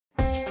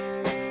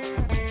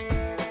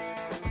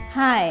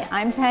Hi,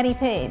 I'm Patti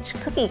Paige,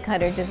 cookie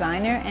cutter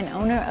designer and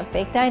owner of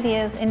Baked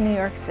Ideas in New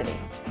York City.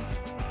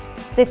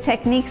 The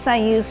techniques I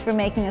use for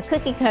making a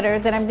cookie cutter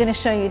that I'm going to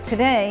show you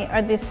today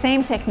are the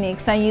same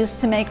techniques I use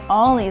to make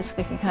all these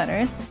cookie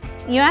cutters.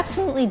 You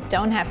absolutely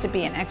don't have to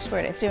be an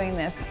expert at doing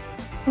this.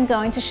 I'm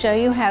going to show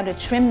you how to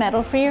trim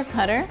metal for your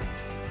cutter,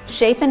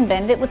 shape and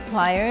bend it with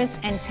pliers,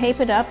 and tape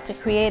it up to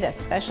create a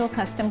special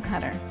custom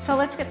cutter. So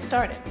let's get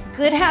started.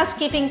 Good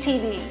Housekeeping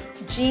TV,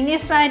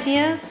 genius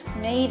ideas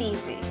made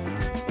easy.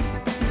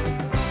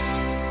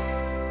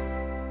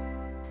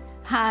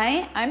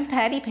 Hi, I'm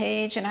Patti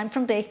Paige and I'm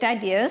from Baked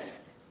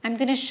Ideas. I'm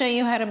going to show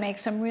you how to make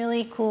some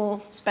really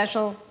cool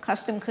special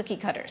custom cookie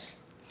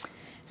cutters.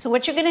 So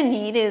what you're going to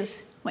need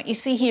is what you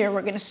see here.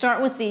 We're going to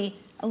start with the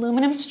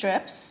aluminum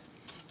strips,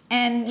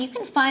 and you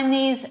can find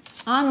these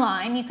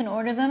online. You can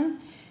order them.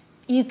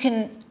 You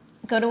can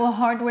go to a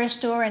hardware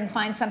store and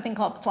find something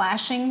called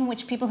flashing,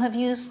 which people have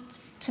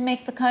used to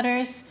make the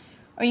cutters,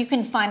 or you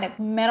can find a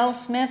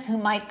metalsmith who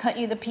might cut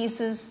you the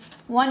pieces.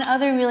 One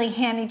other really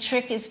handy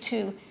trick is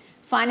to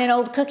find an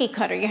old cookie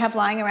cutter you have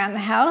lying around the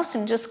house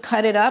and just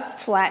cut it up,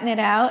 flatten it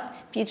out.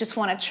 If you just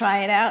want to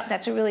try it out,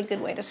 that's a really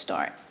good way to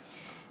start.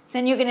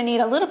 Then you're going to need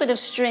a little bit of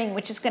string,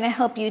 which is going to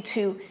help you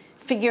to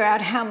figure out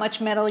how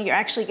much metal you're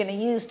actually going to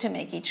use to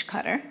make each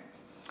cutter.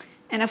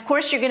 And of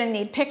course, you're going to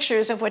need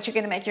pictures of what you're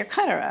going to make your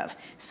cutter of.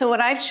 So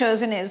what I've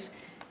chosen is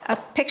a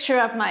picture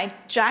of my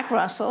Jack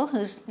Russell,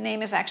 whose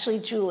name is actually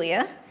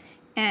Julia,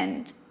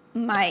 and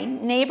my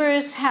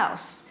neighbor's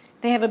house.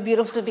 They have a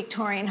beautiful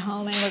Victorian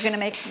home, and we're going to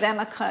make them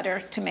a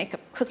cutter to make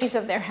cookies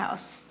of their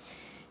house.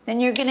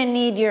 Then you're going to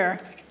need your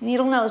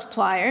needle nose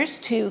pliers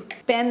to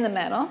bend the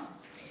metal,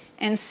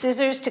 and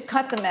scissors to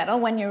cut the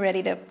metal when you're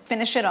ready to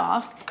finish it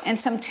off, and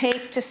some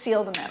tape to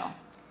seal the metal.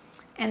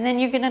 And then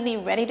you're going to be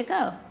ready to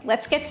go.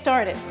 Let's get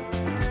started.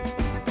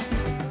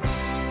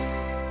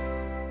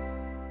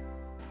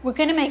 We're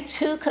going to make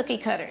two cookie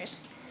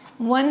cutters.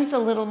 One's a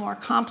little more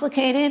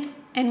complicated,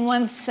 and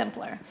one's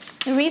simpler.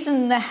 The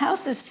reason the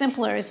house is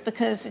simpler is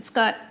because it's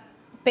got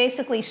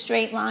basically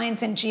straight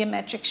lines and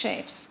geometric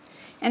shapes.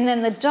 And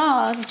then the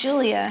dog,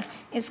 Julia,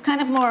 is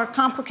kind of more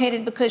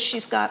complicated because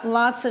she's got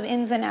lots of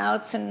ins and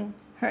outs, and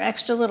her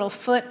extra little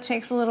foot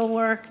takes a little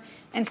work,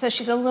 and so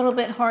she's a little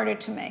bit harder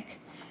to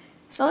make.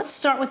 So let's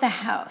start with the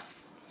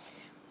house.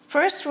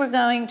 First, we're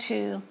going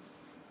to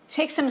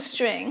take some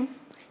string,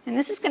 and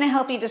this is going to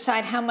help you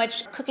decide how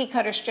much cookie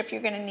cutter strip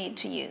you're going to need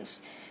to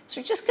use. So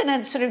we're just going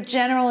to sort of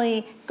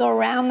generally go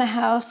around the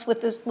house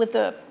with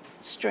the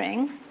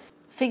string,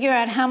 figure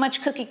out how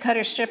much cookie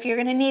cutter strip you're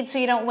going to need so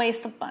you don't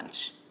waste a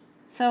bunch.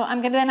 So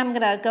I'm going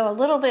to go a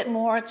little bit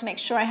more to make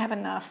sure I have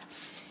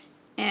enough.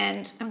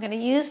 And I'm going to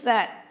use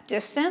that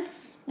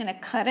distance. I'm going to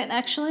cut it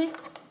actually.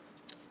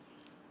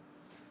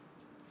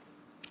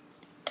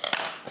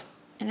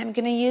 And I'm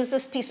going to use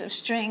this piece of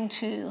string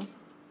to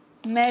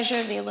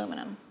measure the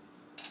aluminum.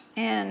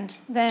 And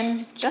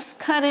then just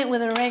cut it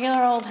with a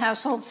regular old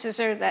household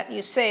scissor that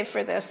you save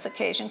for this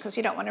occasion because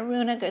you don't want to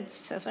ruin a good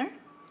scissor.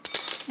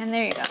 And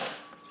there you go.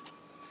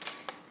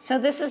 So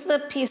this is the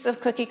piece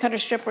of cookie cutter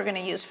strip we're going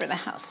to use for the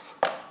house.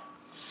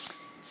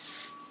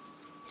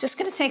 Just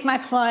going to take my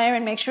plier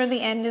and make sure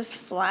the end is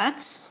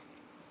flat.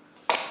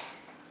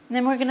 And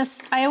then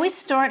I always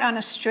start on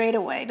a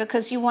straightaway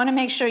because you want to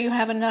make sure you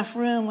have enough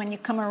room when you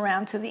come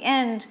around to the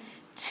end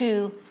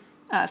to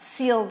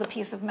seal the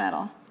piece of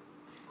metal.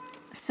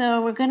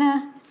 So we're going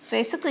to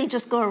basically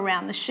just go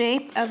around the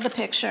shape of the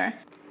picture.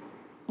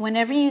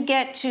 Whenever you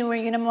get to where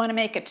you're going to want to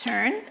make a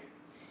turn,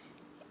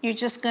 you're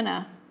just going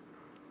to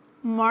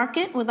mark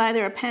it with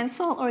either a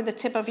pencil or the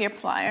tip of your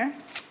plier.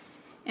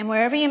 And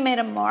wherever you made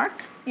a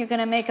mark, you're going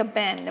to make a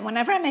bend. And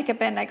whenever I make a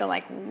bend, I go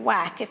like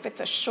whack if it's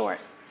a short,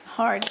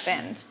 hard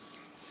bend.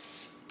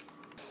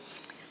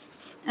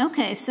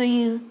 Okay, so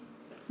you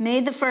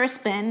made the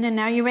first bend, and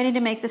now you're ready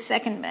to make the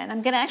second bend. I'm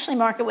going to actually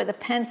mark it with a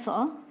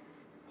pencil.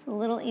 It's a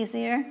little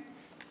easier.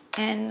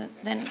 And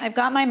then I've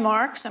got my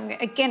marks.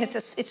 Again,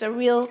 it's a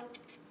real,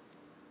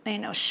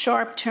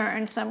 sharp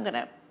turn. So I'm going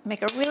to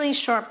make a really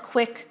sharp,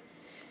 quick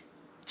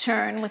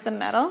turn with the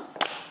metal.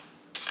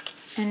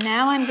 And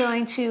now I'm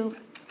going to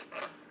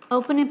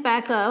open it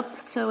back up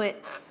so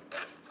it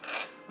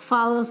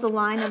follows the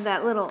line of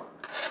that little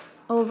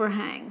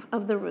overhang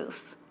of the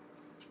roof.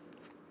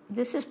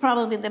 This is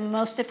probably the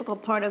most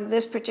difficult part of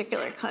this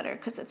particular cutter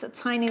because it's a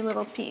tiny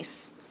little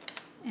piece.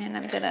 And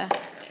I'm going to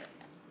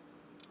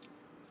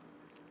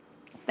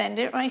bend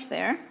it right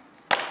there.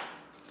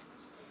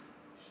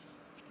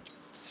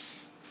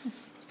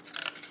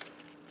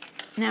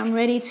 Now I'm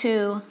ready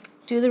to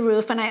do the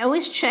roof, and I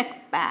always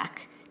check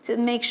back to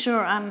make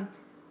sure I'm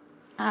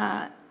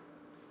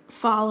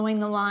following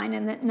the line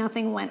and that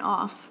nothing went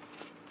off.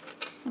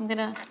 So I'm going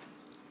to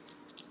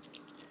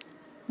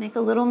make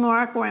a little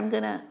mark where I'm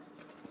going to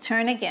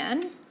turn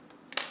again,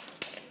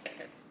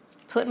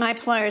 put my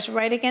pliers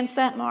right against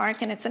that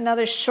mark, and it's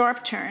another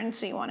sharp turn,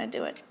 so you want to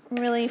do it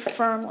really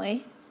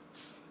firmly.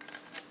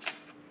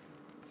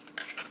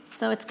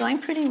 So it's going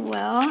pretty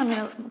well. I'm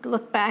going to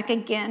look back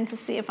again to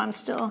see if I'm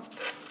still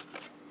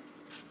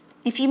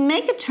If you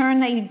make a turn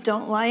that you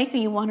don't like or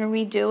you want to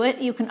redo it,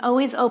 you can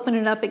always open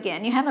it up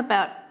again. You have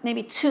about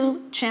maybe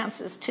 2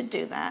 chances to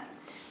do that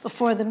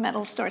before the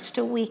metal starts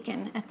to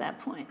weaken at that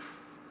point.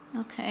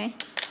 Okay,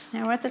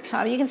 now we're at the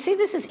top. You can see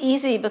this is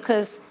easy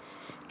because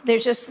they're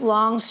just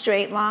long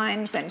straight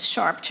lines and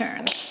sharp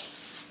turns.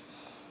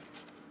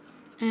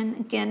 And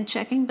again,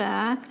 checking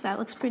back, that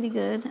looks pretty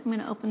good. I'm going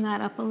to open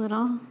that up a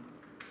little.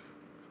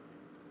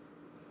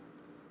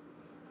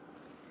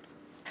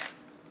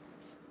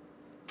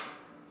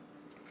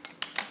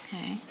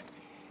 Okay,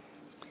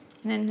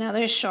 and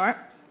another sharp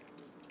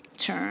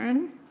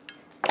turn.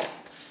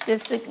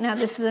 Now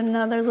this is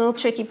another little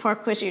tricky part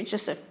because you're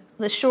just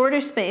the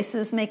shorter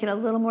spaces make it a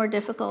little more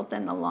difficult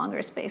than the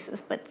longer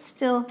spaces, but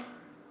still,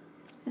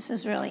 this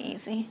is really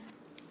easy.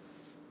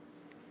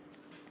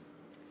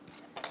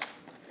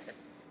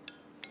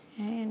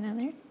 Okay,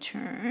 another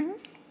turn.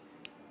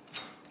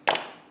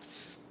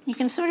 You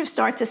can sort of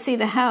start to see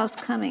the house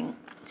coming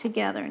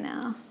together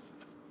now.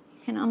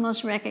 You can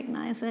almost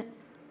recognize it.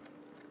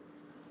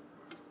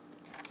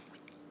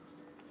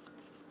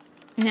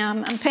 Now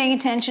I'm paying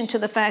attention to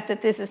the fact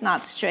that this is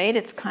not straight,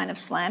 it's kind of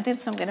slanted,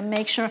 so I'm going to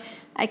make sure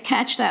I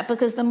catch that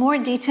because the more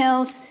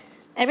details,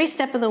 every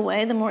step of the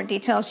way, the more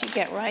details you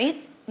get right,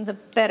 the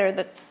better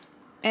the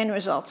end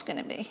result's going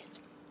to be.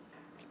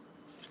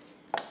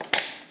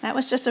 That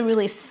was just a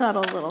really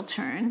subtle little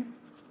turn.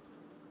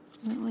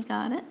 We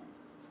got it.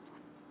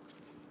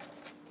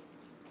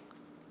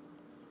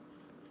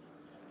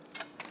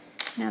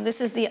 Now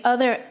this is the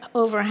other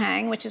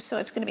overhang, which is so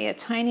it's going to be a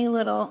tiny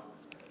little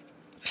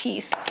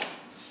piece.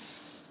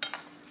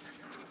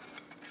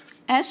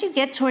 As you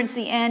get towards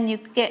the end, you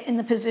get in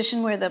the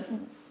position where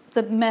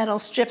the metal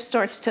strip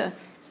starts to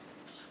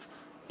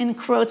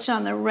encroach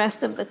on the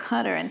rest of the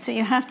cutter. And so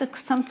you have to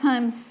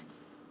sometimes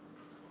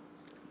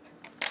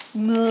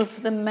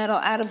move the metal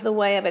out of the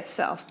way of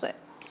itself. But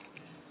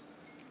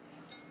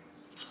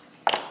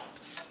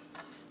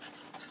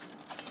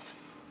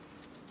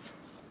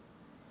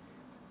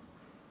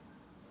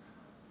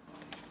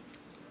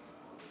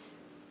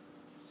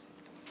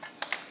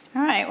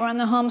all right, we're on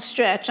the home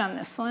stretch on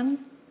this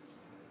one.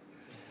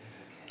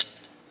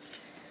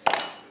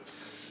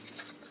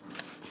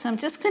 So I'm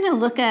just going to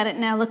look at it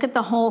now, look at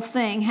the whole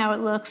thing, how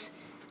it looks.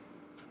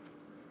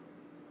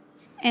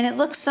 And it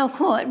looks so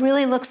cool. It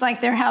really looks like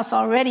their house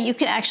already. You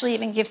could actually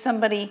even give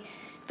somebody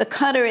the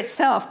cutter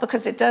itself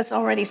because it does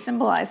already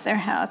symbolize their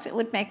house. It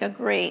would make a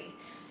great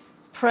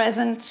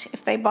present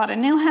if they bought a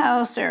new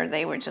house or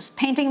they were just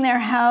painting their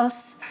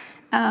house.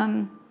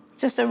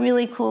 Just a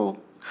really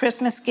cool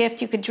Christmas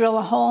gift. You could drill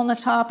a hole in the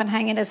top and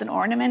hang it as an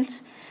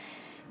ornament.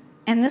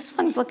 And this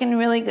one's looking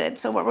really good.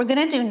 So what we're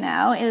going to do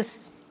now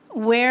is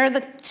where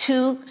the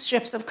 2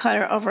 strips of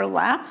cutter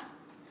overlap,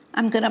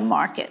 I'm going to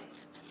mark it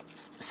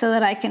so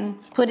that I can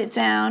put it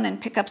down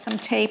and pick up some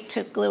tape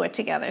to glue it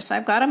together. So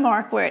I've got a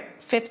mark where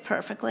it fits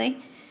perfectly,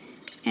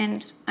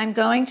 and I'm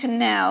going to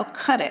now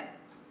cut it.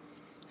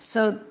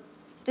 So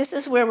this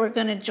is where we're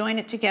going to join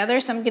it together,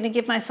 so I'm going to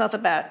give myself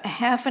about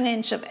 1/2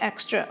 inch of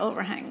extra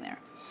overhang there.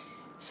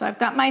 So I've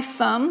got my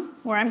thumb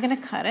where I'm going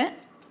to cut it.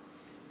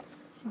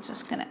 I'm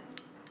just going to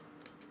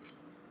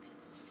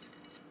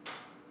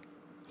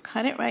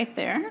cut it right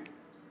there.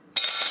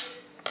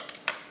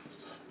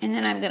 And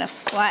then I'm going to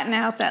flatten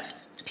out that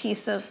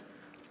piece of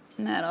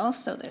metal.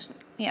 So there's,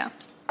 yeah.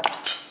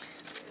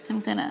 I'm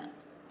going to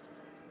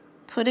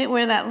put it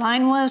where that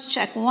line was,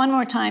 check one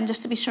more time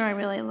just to be sure I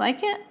really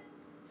like it.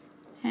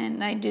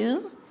 And I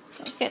do.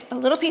 Get a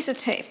little piece of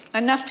tape,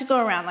 enough to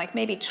go around, like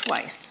maybe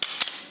twice.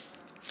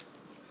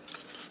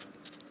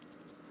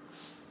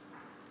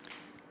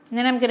 And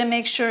then I'm going to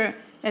make sure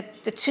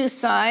that the 2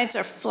 sides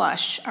are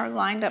flush, are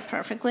lined up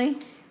perfectly.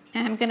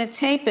 And I'm going to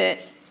tape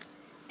it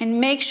and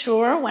make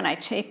sure when I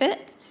tape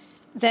it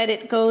that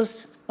it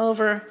goes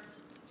over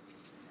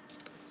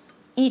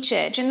each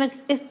edge. And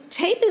the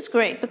tape is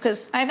great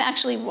because I've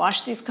actually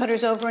washed these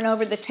cutters over and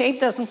over. The tape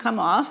doesn't come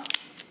off.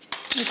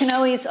 You can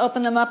always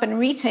open them up and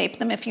retape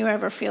them if you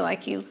ever feel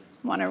like you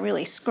want to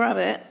really scrub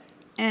it.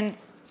 And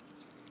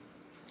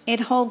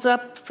it holds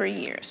up for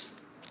years.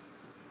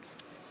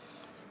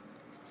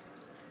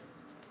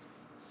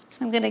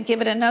 So I'm going to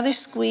give it another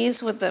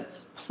squeeze with the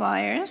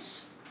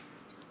pliers.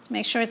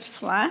 Make sure it's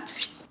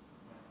flat.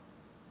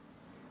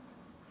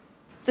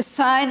 The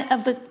side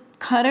of the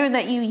cutter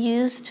that you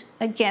used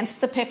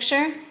against the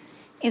picture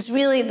is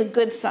really the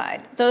good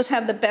side. Those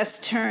have the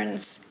best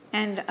turns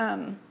and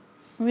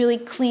really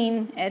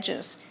clean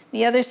edges.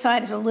 The other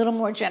side is a little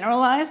more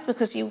generalized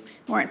because you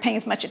weren't paying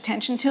as much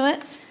attention to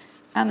it.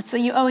 So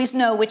you always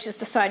know which is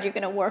the side you're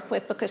going to work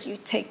with because you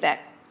take that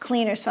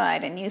cleaner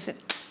side and use it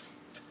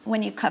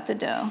when you cut the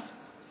dough.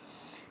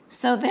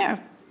 So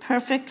there,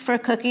 perfect for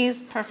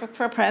cookies, perfect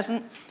for a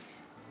present.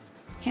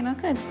 Came out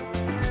good.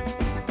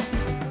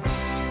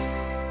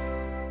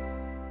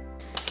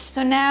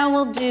 So now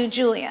we'll do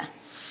Julia.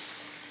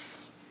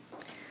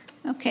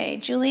 Okay,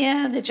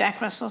 Julia, the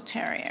Jack Russell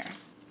Terrier.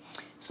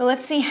 So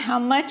let's see how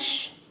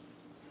much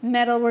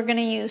metal we're going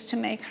to use to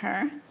make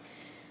her.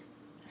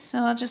 So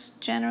I'll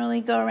just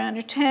generally go around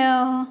her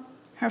tail,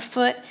 her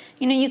foot.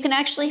 You know, you can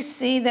actually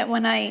see that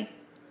when I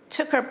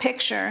took her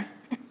picture,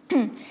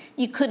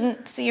 you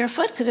couldn't see her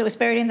foot because it was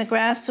buried in the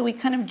grass, so we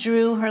kind of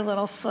drew her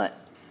little foot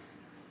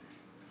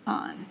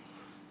on.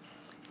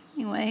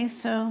 Anyway,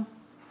 so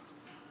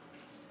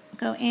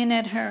go in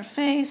at her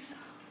face,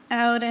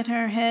 out at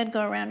her head,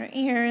 go around her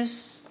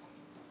ears.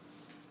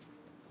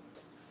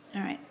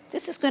 All right,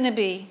 this is going to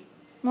be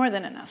more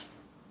than enough.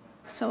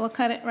 So we'll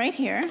cut it right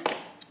here.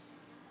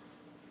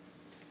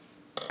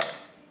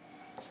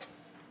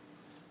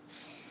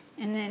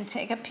 And then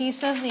take a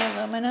piece of the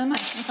aluminum. I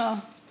think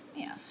I'll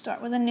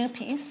start with a new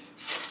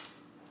piece.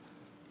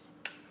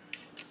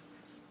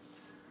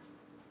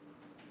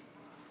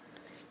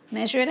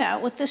 Measure it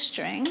out with the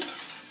string.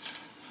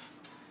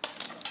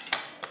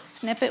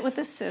 Snip it with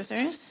the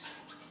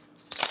scissors.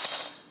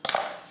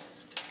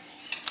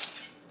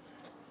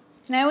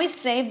 And I always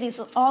save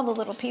all the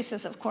little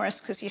pieces, of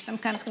course, because you're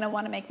sometimes going to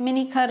want to make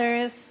mini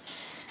cutters.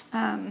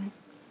 I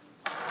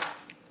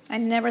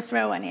never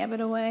throw any of it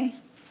away.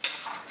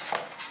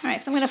 All right,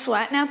 so I'm going to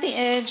flatten out the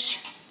edge.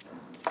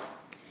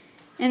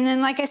 And then,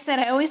 like I said,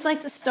 I always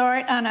like to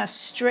start on a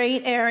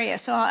straight area.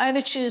 So I'll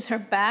either choose her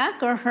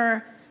back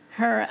or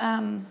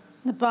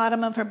the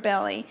bottom of her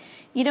belly.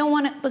 You don't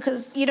want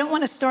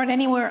to start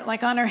anywhere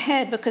like on her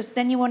head, because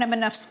then you won't have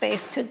enough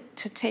space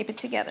to tape it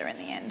together in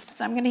the end.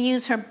 So I'm going to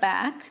use her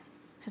back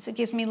because it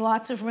gives me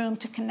lots of room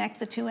to connect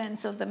the two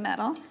ends of the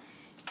metal.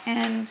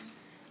 And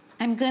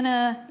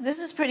this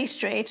is pretty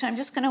straight, so I'm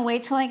just gonna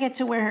wait till I get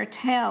to where her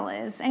tail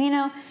is. And you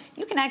know,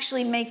 you can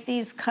actually make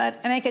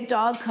make a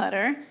dog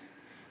cutter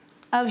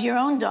of your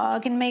own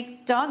dog and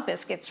make dog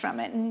biscuits from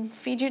it and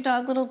feed your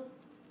dog little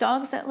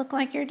dogs that look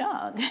like your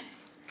dog.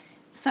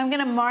 So I'm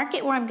gonna mark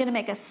it where I'm gonna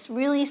make a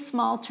really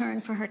small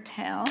turn for her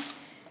tail.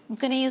 I'm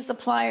gonna use the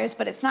pliers,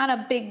 but it's not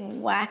a big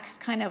whack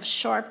kind of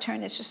sharp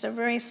turn, it's just a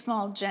very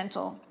small,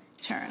 gentle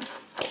turn.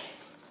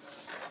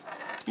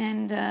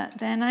 And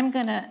then I'm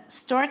going to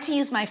start to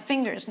use my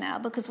fingers now,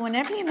 because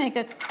whenever you make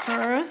a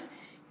curve,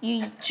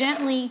 you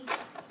gently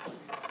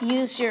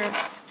use your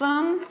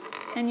thumb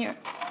and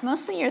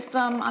mostly your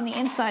thumb on the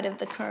inside of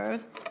the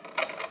curve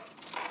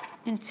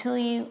until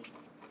you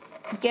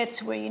get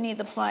to where you need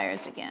the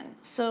pliers again.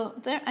 So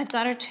there, I've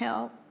got her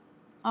tail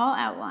all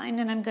outlined,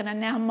 and I'm going to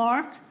now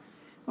mark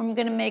where I'm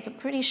going to make a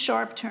pretty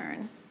sharp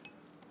turn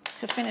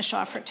to finish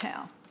off her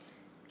tail.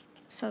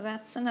 So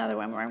that's another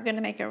one where I'm going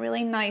to make a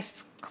really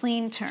nice,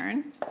 clean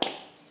turn.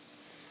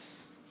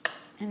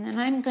 And then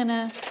I'm going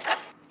to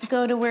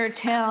go to where her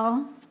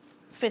tail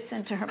fits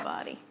into her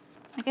body.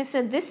 Like I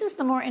said, this is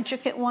the more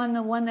intricate one,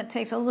 the one that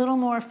takes a little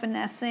more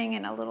finessing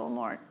and a little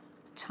more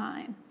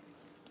time.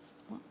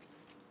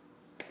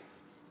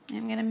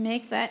 I'm going to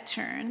make that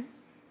turn.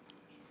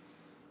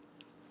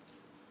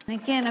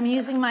 And again, I'm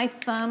using my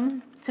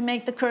thumb to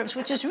make the curves,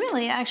 which is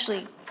really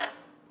actually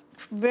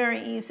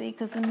very easy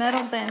because the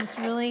metal bends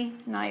really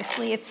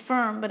nicely. It's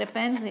firm, but it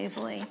bends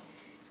easily.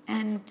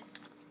 And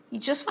you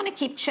just want to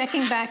keep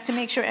checking back to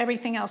make sure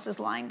everything else is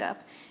lined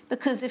up.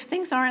 Because if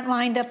things aren't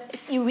lined up,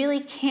 you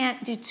really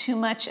can't do too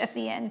much at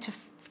the end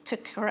to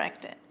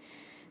correct it.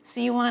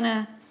 So you want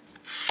to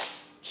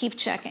keep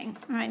checking.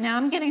 All right, now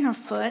I'm getting her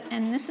foot,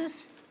 and this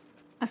is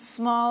a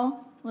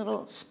small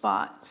little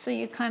spot. So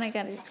you kind of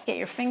got to get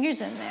your fingers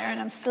in there, and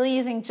I'm still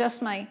using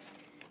just my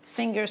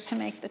fingers to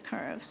make the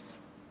curves.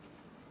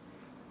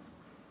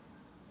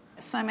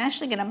 So I'm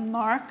actually going to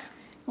mark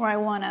where I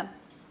want to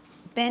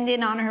bend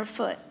in on her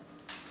foot.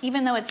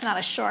 Even though it's not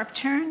a sharp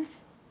turn,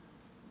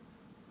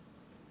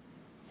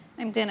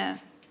 I'm going to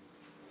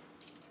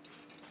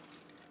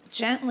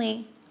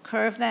gently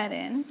curve that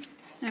in.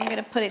 I'm going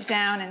to put it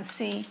down and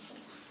see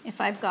if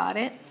I've got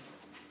it.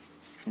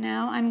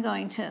 Now I'm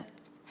going to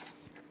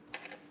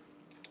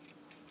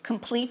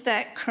complete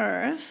that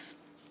curve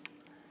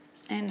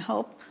and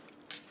hope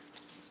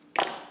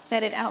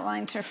that it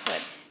outlines her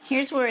foot.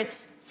 Here's where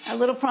it's a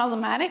little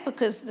problematic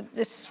because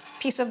this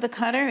piece of the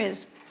cutter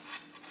is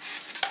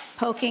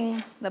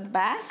poking the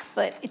back,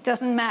 but it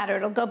doesn't matter.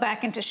 It'll go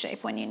back into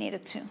shape when you need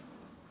it to.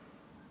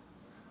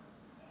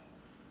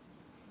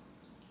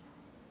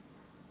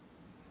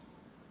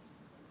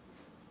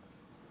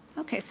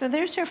 Okay, so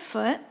there's her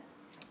foot.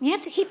 You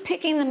have to keep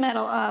picking the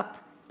metal up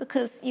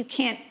because you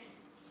can't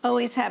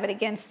always have it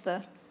against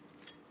the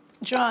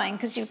drawing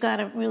because you've got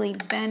to really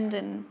bend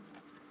and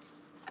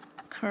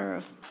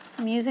curve.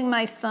 So I'm using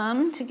my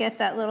thumb to get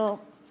that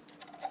little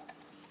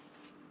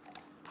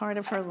part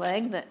of her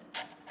leg that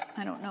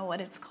I don't know what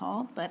it's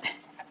called, but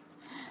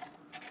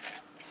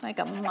it's like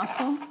a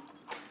muscle.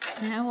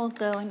 Now we'll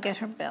go and get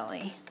her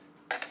belly.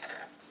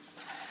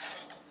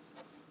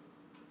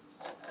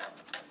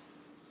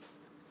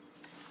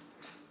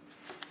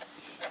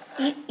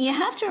 You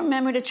have to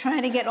remember to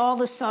try to get all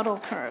the subtle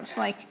curves,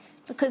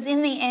 because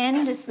in the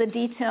end, it's the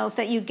details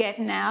that you get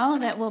now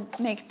that will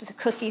make the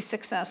cookie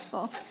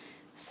successful.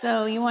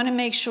 So you want to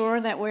make sure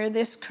that where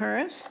this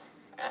curves,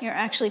 you're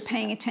actually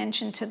paying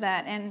attention to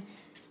that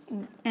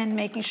and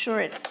making sure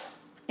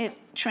it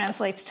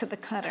translates to the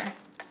cutter.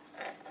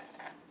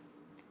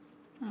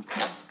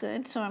 Okay,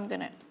 good. So I'm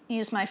going to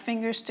use my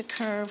fingers to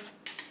curve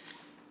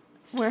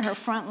where her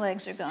front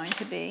legs are going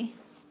to be.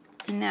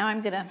 And now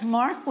I'm going to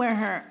mark where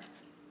her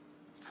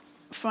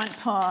front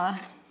paw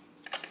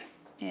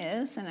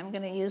is, and I'm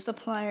going to use the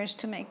pliers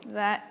to make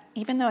that,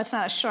 even though it's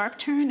not a sharp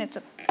turn, it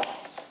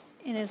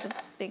is a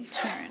big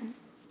turn.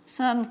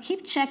 So I'm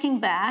keep checking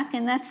back,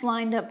 and that's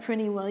lined up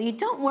pretty well. You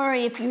don't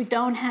worry if you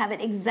don't have it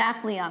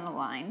exactly on the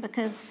line,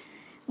 because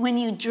when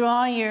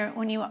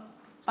you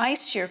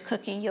ice your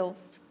cookie, you'll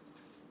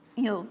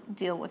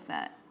deal with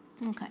that.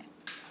 Okay.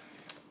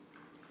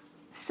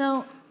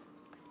 So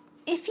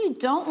if you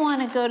don't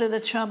want to go to the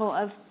trouble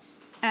of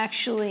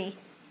actually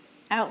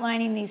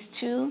outlining these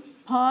two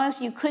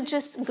paws, you could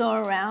just go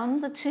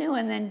around the two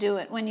and then do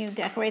it when you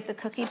decorate the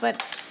cookie.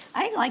 But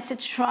I like to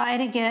try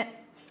to get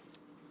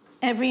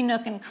every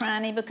nook and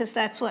cranny, because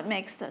that's what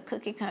makes the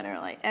cookie cutter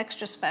like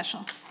extra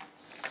special.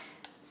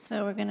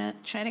 So we're gonna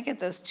try to get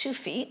those 2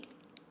 feet.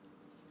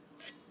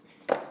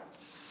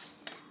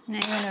 Now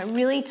you're in a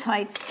really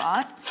tight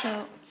spot,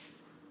 so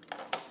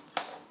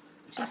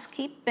just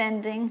keep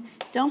bending.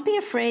 Don't be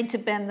afraid to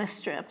bend the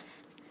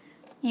strips.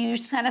 You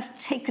just kind of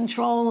take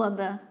control of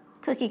the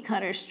cookie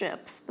cutter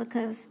strips,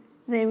 because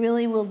they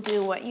really will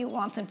do what you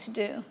want them to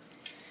do.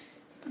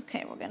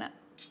 Okay, we're gonna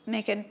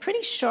make a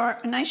pretty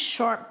sharp, a nice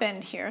sharp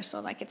bend here, so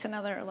like it's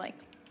another, like,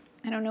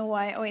 I don't know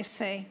why I always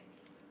say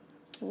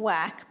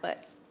whack,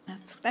 but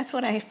that's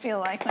what I feel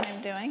like when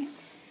I'm doing.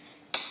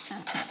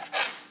 Okay.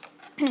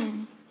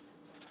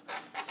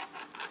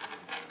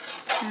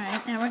 All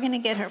right, now we're going to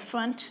get her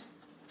front,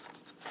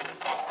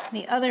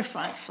 the other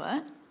front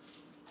foot.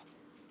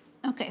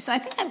 Okay, so I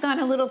think I've gone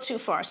a little too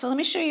far. So let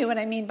me show you what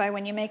I mean by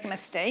when you make a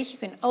mistake. You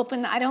can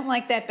open, I don't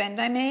like that bend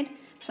I made,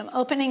 so I'm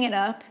opening it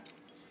up.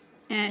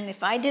 And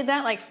if I did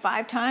that like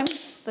 5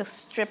 times, the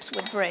strips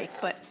would break,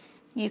 but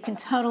you can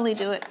totally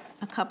do it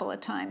a couple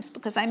of times,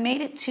 because I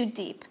made it too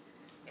deep.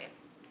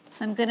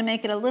 So I'm going to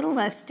make it a little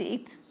less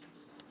deep.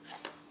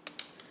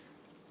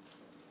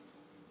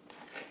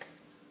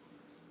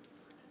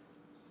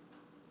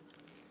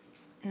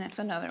 And that's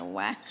another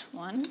whacked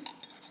one.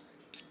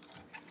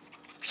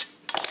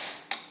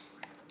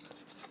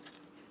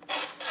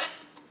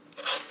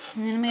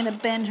 And then I'm going to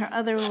bend her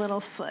other little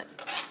foot.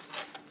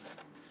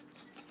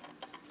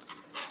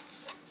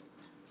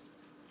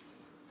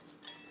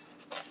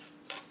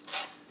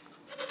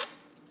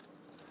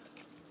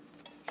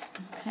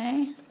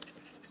 Okay.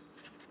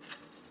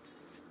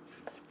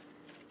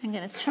 I'm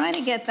going to try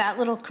to get that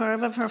little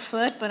curve of her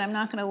foot, but I'm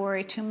not going to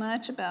worry too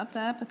much about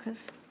that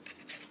because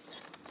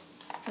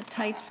it's a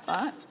tight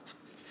spot.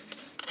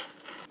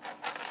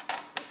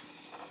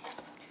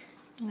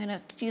 I'm going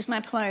to use my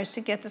pliers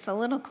to get this a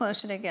little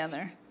closer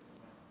together.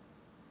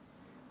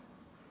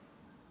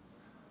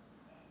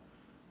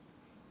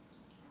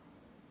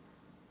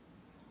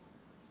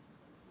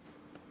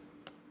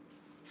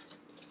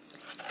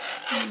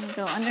 And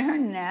go under her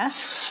neck.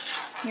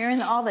 You're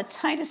in all the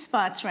tightest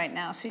spots right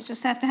now, so you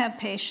just have to have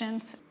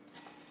patience.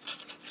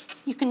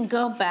 You can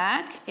go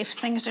back if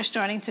things are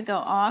starting to go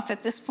off.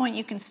 At this point,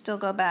 you can still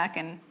go back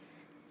and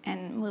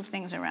move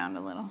things around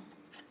a little.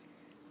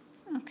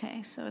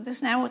 Okay, so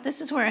this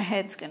is where her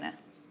head's gonna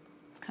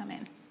come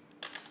in.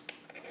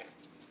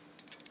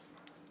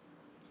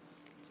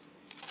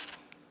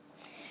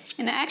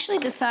 And I actually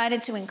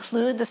decided to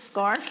include the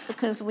scarf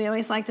because we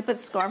always like to put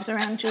scarves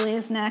around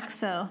Julia's neck,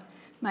 so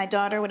my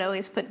daughter would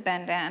always put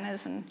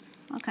bandanas and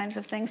all kinds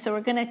of things. So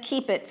we're gonna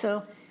keep it.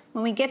 So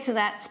when we get to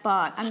that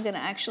spot, I'm gonna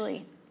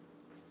actually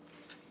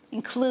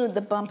include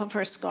the bump of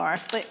her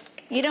scarf, but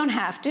you don't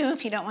have to.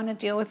 If you don't want to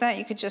deal with that,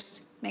 you could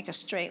just make a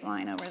straight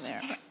line over there,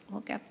 but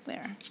we'll get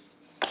there.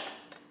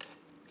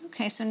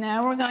 Okay, so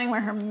now we're going where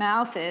her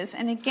mouth is.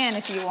 And again,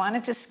 if you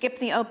wanted to skip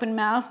the open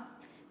mouth,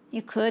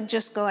 you could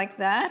just go like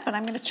that, but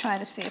I'm going to try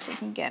to see if we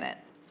can get it.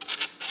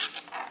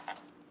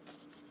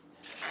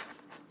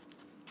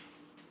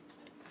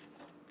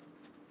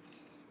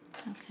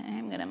 Okay,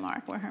 I'm going to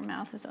mark where her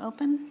mouth is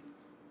open.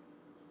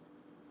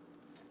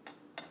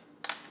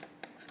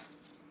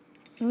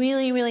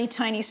 Really, really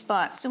tiny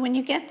spots. So when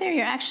you get there,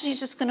 you're actually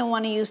just going to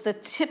want to use the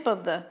tip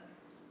of the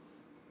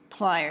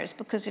pliers,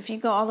 because if you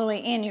go all the way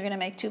in, you're going to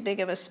make too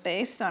big of a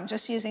space. So I'm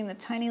just using the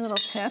tiny little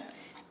tip,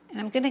 and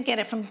I'm going to get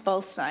it from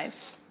both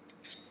sides.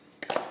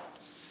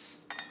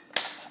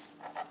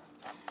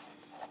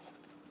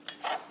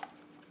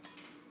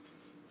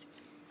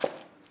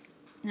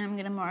 Now I'm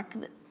going to mark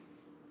the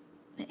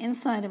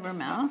inside of her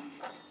mouth.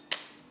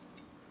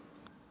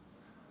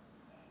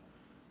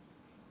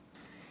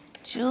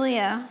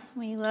 Julia,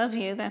 we love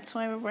you. That's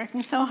why we're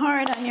working so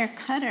hard on your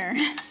cutter.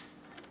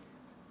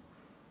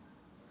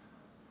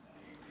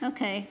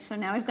 Okay, so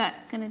now we've got,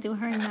 gonna do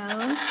her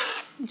nose.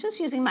 I'm just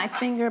using my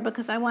finger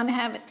because I want it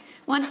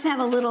to have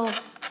a little,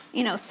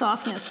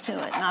 softness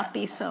to it, not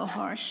be so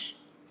harsh.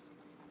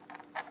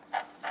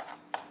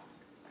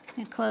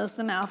 And close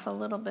the mouth a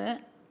little bit.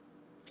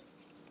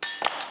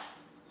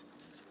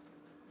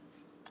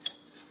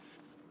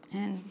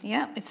 And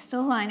yep, it's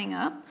still lining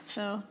up,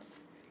 so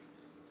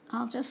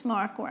I'll just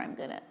mark where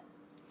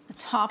the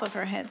top of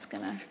her head's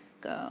gonna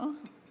go.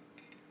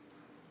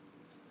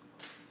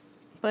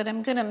 but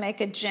I'm gonna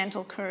make a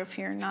gentle curve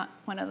here, not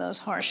one of those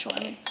harsh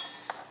ones.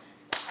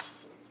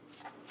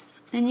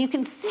 And you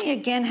can see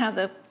again how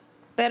the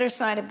better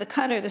side of the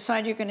cutter, the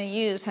side you're gonna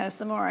use, has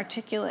the more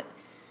articulate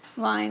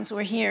lines,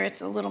 where here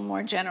it's a little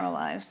more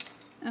generalized.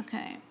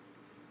 Okay.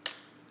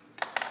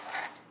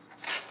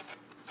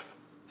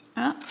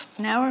 Oh,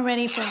 now we're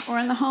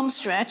on the home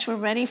stretch, we're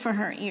ready for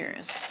her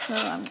ears. So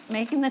I'm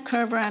making the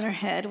curve around her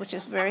head, which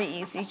is very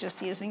easy,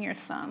 just using your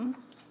thumb.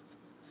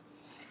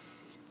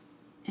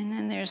 And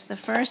then there's the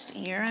first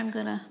ear I'm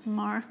gonna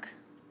mark.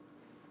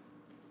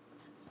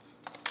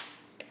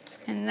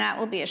 And that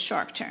will be a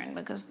sharp turn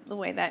because the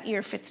way that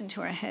ear fits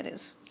into her head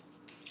is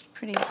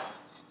pretty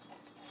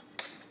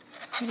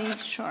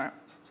sharp.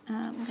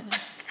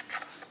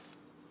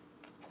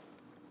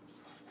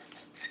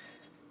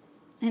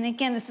 And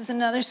again, this is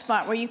another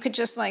spot where you could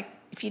just, like,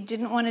 if you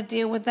didn't want to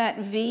deal with that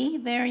V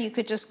there, you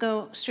could just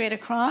go straight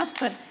across,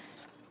 but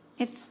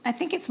I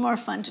think it's more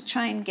fun to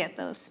try and get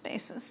those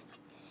spaces.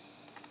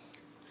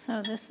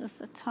 So this is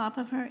the top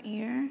of her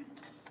ear.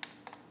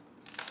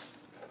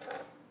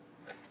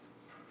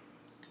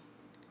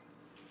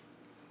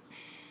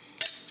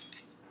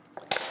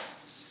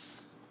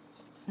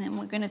 Then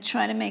we're going to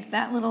try to make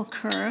that little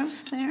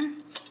curve there.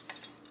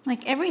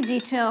 Like, every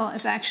detail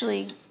is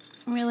actually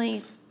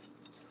really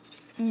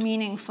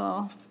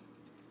meaningful.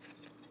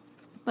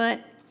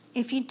 But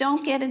if you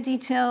don't get a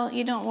detail,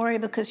 you don't worry,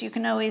 because you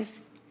can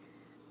always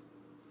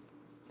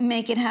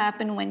make it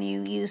happen when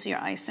you use your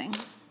icing.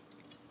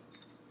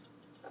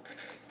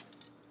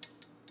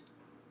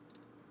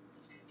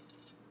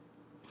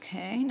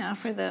 Okay, now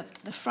for the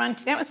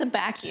front, that was the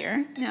back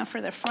ear. Now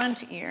for the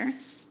front ear.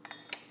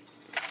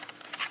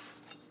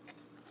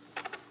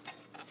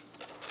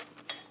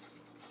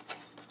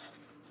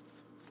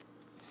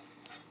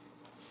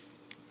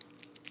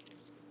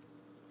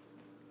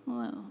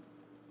 Whoa.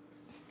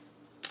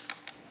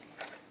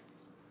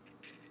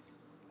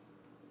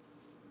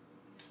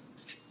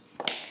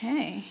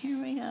 Okay,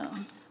 here we go.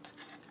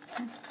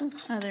 That's the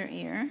other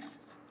ear.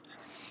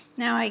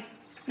 Now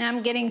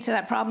I'm getting to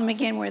that problem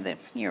again where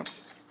your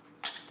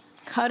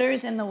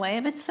cutter's in the way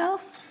of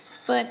itself,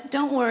 but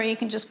don't worry, you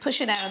can just push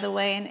it out of the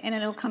way and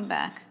it'll come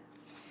back.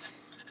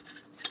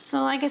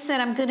 So like I said,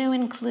 I'm going to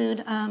include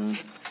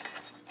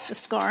the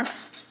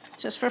scarf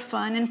just for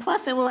fun, and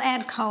plus it will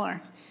add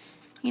color.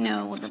 You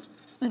know,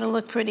 it'll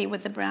look pretty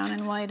with the brown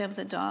and white of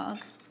the dog.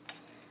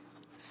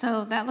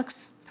 So that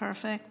looks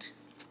perfect.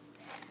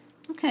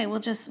 Okay, we'll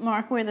just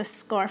mark where the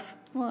scarf,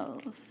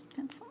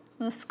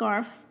 the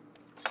scarf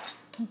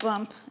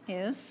bump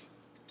is.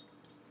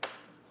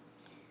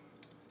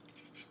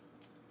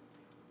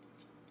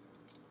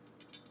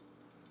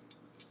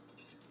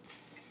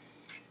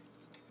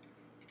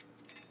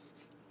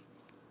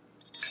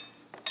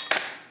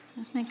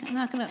 I'm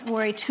not going to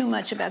worry too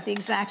much about the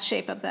exact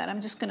shape of that. I'm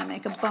just going to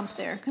make a bump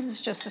there because it's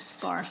just a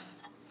scarf.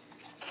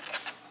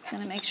 Just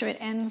going to make sure it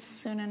ends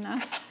soon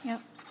enough.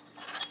 Yep.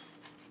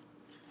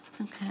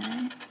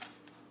 Okay.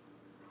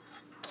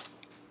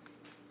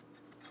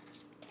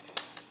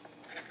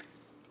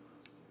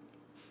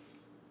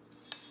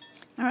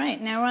 All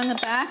right, now we're on the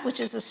back, which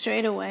is a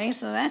straightaway,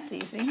 so that's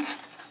easy.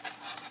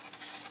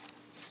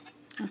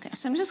 Okay,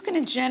 so I'm just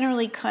going to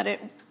generally cut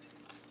it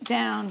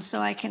down so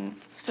I can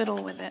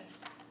fiddle with it.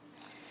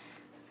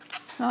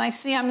 So I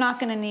see I'm not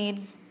going to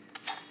need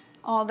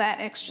all that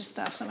extra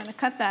stuff, so I'm going to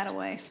cut that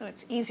away so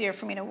it's easier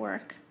for me to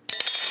work.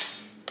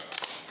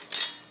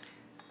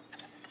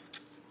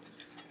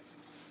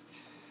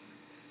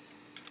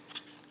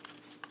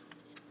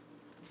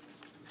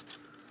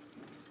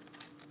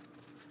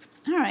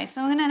 All right,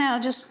 so I'm going to now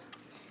just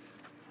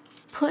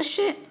push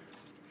it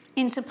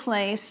into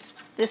place.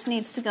 This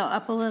needs to go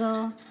up a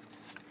little.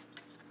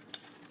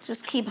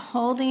 Just keep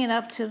holding it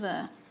up to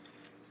the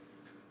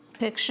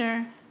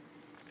picture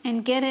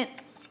and get it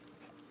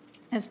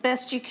as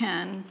best you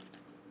can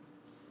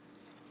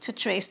to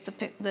trace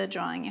the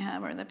drawing you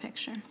have or the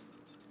picture.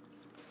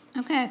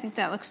 Okay, I think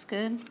that looks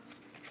good.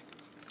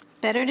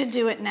 Better to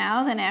do it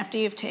now than after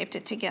you've taped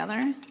it together.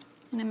 I'm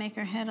gonna make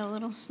her head a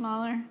little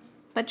smaller.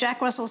 But Jack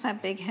Russells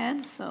have big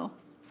heads, so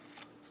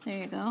there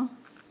you go.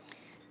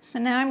 So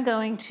now I'm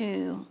going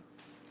to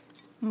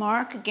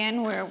mark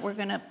again where we're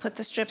gonna put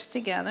the strips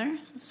together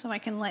so I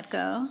can let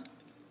go.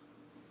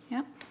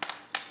 Yep.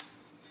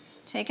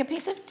 Take a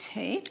piece of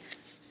tape.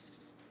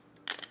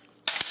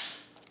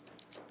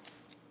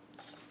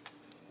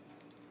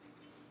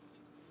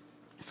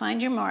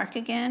 Find your mark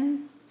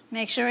again.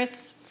 Make sure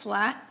it's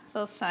flat,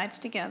 both sides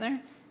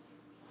together.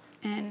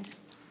 And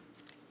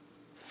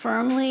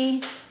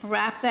firmly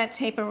wrap that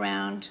tape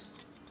around.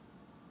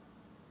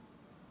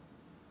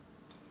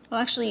 We'll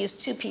actually use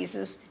 2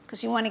 pieces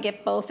because you want to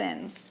get both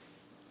ends.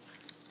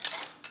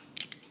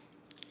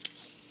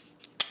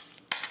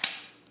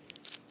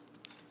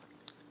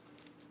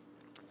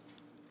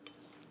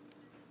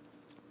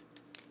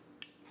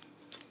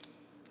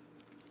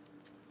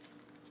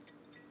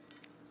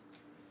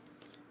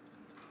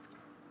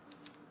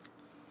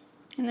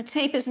 And the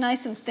tape is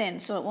nice and thin,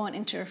 so it won't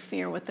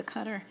interfere with the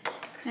cutter.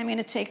 I'm going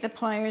to take the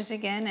pliers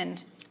again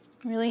and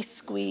really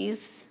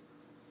squeeze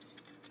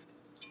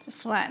to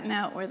flatten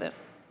out where the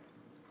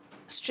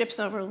strips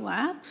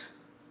overlap.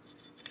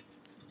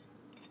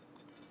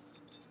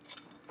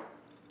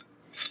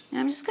 Now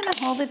I'm just going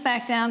to hold it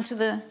back down to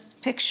the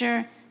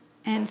picture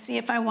and see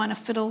if I want to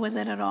fiddle with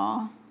it at all.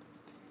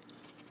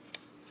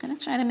 I'm going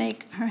to try to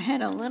make her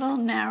head a little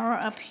narrower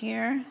up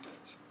here.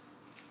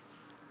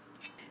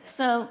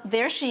 So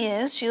there she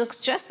is. She looks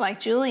just like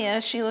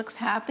Julia. She looks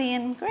happy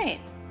and great.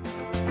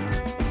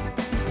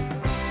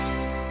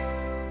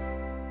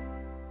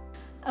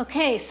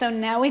 Okay, so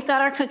now we've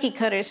got our cookie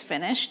cutters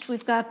finished.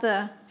 We've got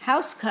the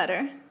house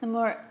cutter, the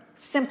more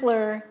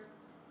simpler,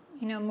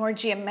 more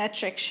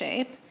geometric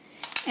shape.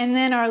 And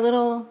then our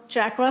little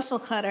Jack Russell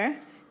cutter,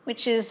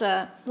 which is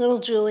a little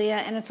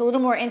Julia, and it's a little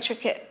more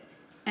intricate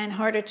and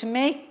harder to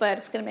make, but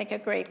it's going to make a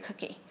great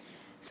cookie.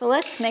 So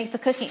let's make the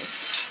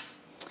cookies.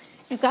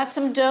 We've got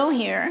some dough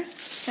here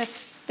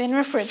that's been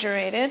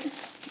refrigerated,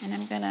 and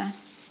I'm going to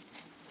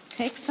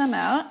take some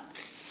out.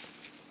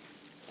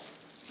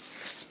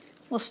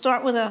 We'll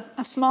start with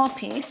a small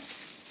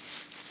piece.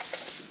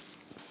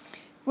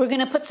 We're going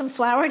to put some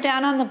flour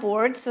down on the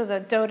board so the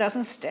dough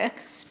doesn't stick.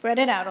 Spread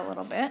it out a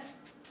little bit.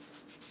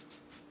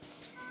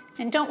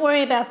 And don't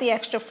worry about the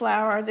extra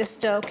flour. This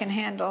dough can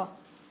handle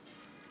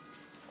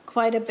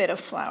quite a bit of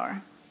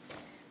flour.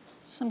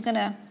 So I'm going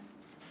to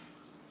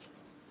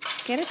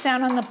get it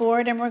down on the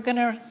board and we're going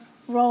to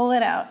roll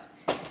it out.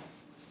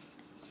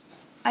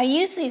 I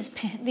use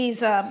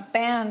these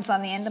bands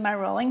on the end of my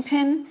rolling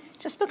pin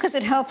just because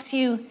it helps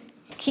you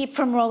keep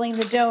from rolling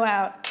the dough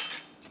out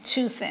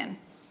too thin.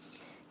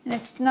 And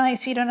it's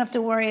nice, you don't have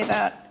to worry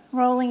about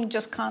rolling, you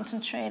just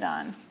concentrate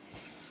on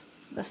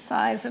the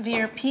size of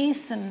your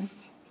piece, and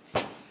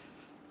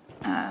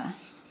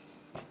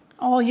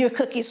all your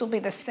cookies will be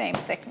the same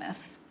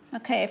thickness.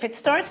 Okay, if it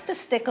starts to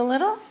stick a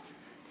little,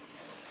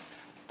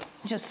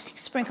 just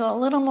sprinkle a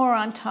little more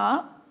on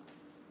top.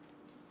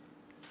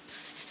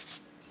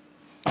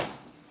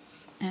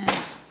 And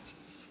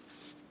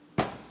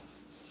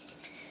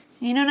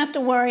you don't have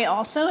to worry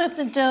also if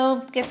the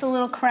dough gets a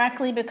little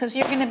crackly because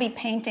you're going to be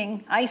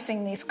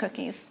icing these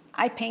cookies.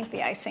 I paint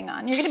the icing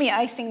on. You're going to be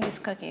icing these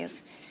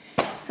cookies.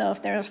 So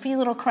if there are a few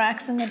little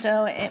cracks in the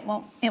dough, it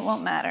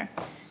won't matter.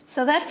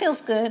 So that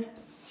feels good.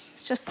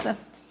 It's just the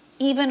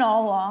even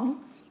all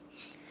along.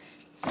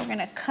 So we're going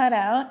to cut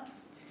out.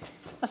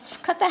 Let's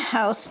cut the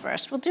house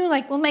first.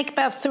 We'll make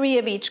about 3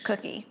 of each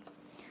cookie.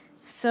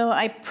 So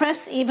I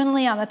press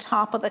evenly on the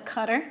top of the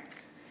cutter.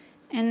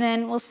 And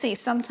then we'll see,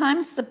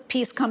 sometimes the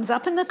piece comes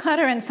up in the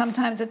cutter and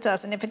sometimes it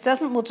doesn't. If it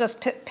doesn't, we'll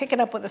just pick it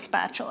up with a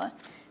spatula.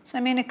 So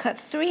I'm going to cut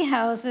 3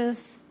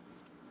 houses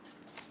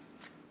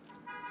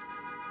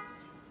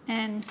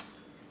and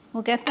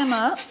we'll get them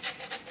up.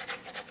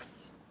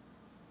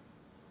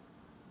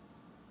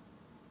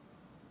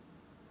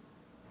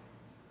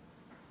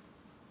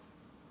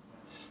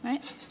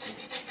 Right?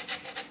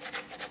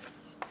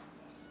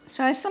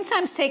 So I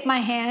sometimes take my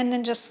hand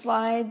and just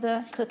slide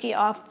the cookie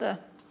off the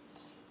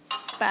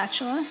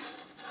spatula,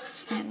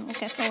 and we'll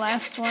get the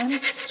last one.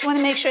 Just want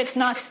to make sure it's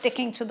not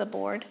sticking to the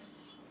board.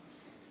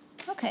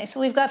 Okay,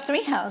 so we've got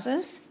 3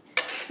 houses,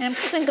 and I'm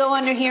just going to go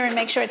under here and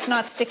make sure it's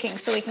not sticking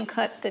so we can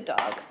cut the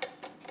dog.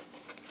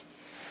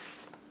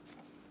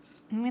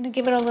 I'm going to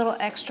give it a little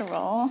extra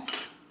roll.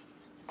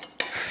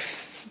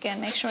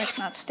 Again, make sure it's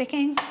not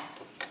sticking.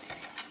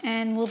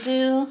 And we'll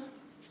do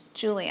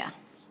Julia.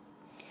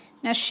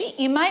 Now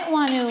you might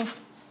want to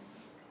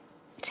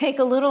take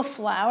a little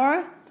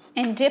flour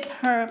and dip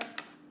her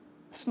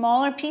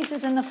smaller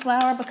pieces in the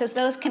flour because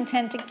those can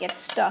tend to get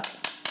stuck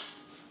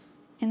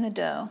in the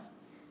dough.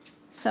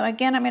 So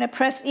again, I'm going to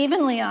press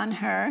evenly on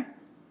her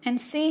and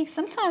see,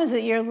 sometimes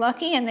you're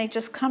lucky and they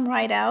just come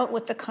right out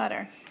with the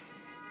cutter.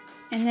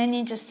 And then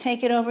you just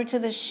take it over to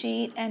the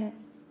sheet and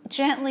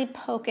gently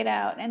poke it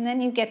out, and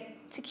then you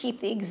get to keep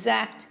the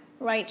exact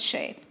right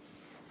shape.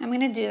 I'm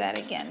going to do that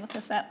again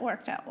because that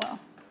worked out well.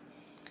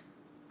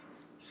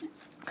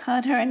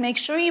 Cut her and make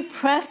sure you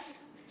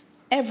press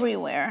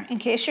everywhere in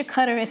case your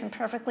cutter isn't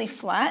perfectly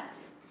flat.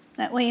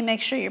 That way you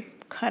make sure you're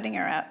cutting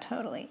her out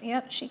totally.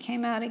 Yep, she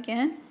came out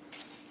again.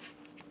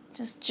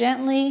 Just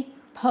gently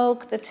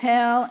poke the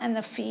tail and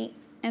the feet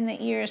and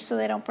the ears so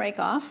they don't break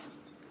off.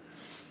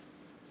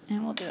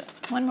 And we'll do it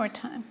one more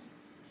time.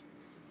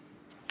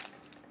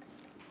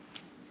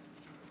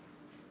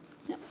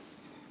 Yep.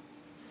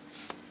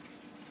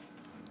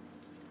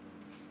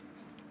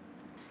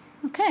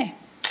 Okay,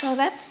 so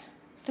that's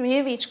 3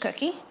 of each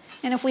cookie.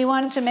 And if we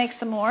wanted to make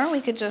some more,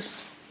 we could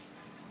just,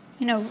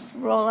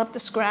 roll up the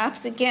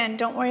scraps. Again,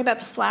 don't worry about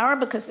the flour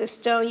because this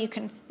dough, you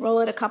can roll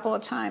it a couple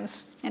of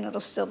times and it'll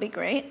still be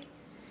great.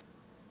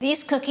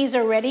 These cookies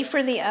are ready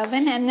for the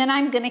oven, and then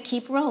I'm going to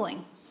keep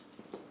rolling.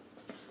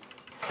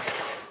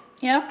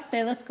 Yep,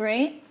 they look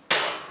great.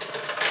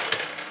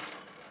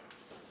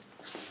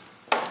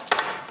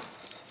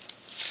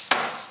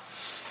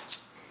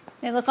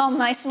 They look all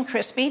nice and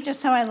crispy,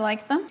 just how I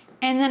like them.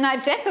 And then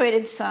I've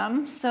decorated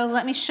some, so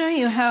let me show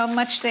you how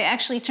much they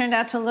actually turned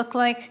out to look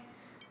like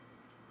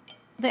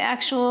the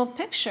actual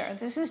picture.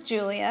 This is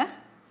Julia.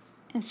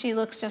 And she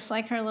looks just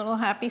like her little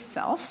happy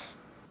self.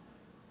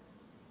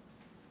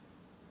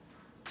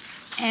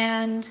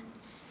 And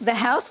the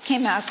house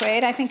came out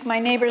great. I think my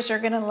neighbors are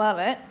going to love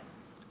it.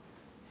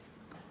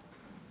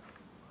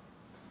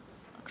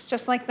 Looks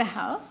just like the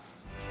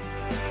house.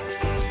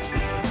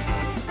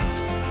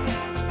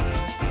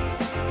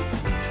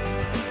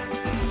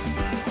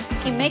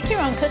 If you make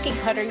your own cookie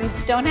cutter, you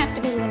don't have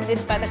to be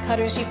limited by the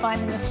cutters you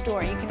find in the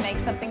store. You can make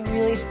something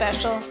really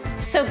special.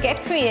 So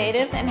get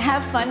creative and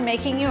have fun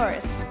making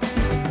yours.